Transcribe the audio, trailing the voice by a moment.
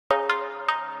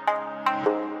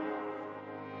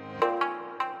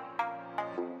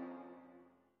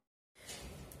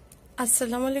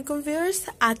আসসালামু আলাইকুম ভিউয়ার্স,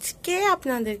 আজকে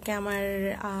আপনাদেরকে আমার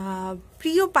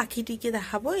প্রিয় পাখিটিকে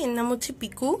দেখাবো। এর নাম হচ্ছে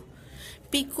পিকু।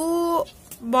 পিকু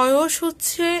বয়স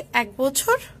হচ্ছে 1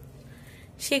 বছর।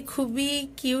 সে খুবই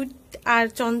কিউট আর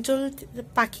চঞ্চল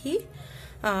পাখি।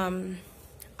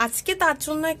 আজকে তার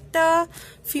জন্য একটা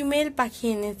ফিমেল পাখি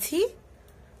এনেছি।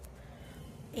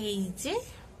 এই যে,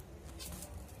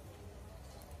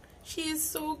 শি ইজ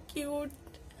সো কিউট।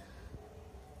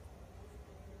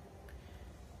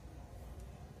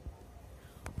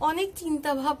 অনেক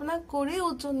চিন্তা ভাবনা করে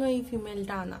ওর জন্য এই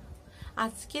ফিমেলটা আনা।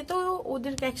 আজকে তো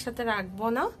ওদেরকে একসাথে রাখবো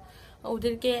না,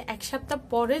 ওদেরকে 1 সপ্তাহ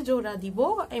পরে জোড়া দিব,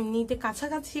 এমনিতে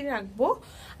কাছাকাছি রাখবো।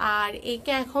 আর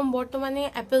একে এখন বর্তমানে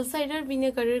অ্যাপেল সাইডার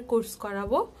ভিনেগারের কোর্স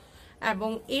করাবো,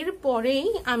 এবং এর পরেই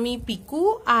আমি পিকু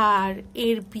আর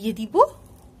এর বিয়ে দিব।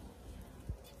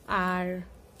 আর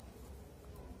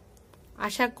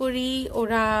আশা করি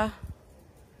ওরা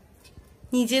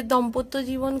নিজের দাম্পত্য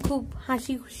জীবন খুব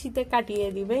হাসি খুশিতে কাটিয়ে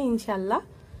দিবে ইনশাল্লাহ।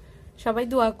 সবাই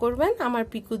দোয়া করবেন আমার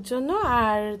পিকুর জন্য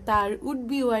আর তার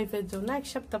উডবি ওয়াইফের জন্য। 1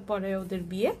 সপ্তাহ পরে ওদের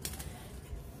বিয়ে।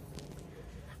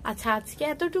 আচ্ছা, আজকে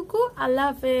এতটুকু। আল্লাহ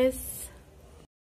হাফেজ।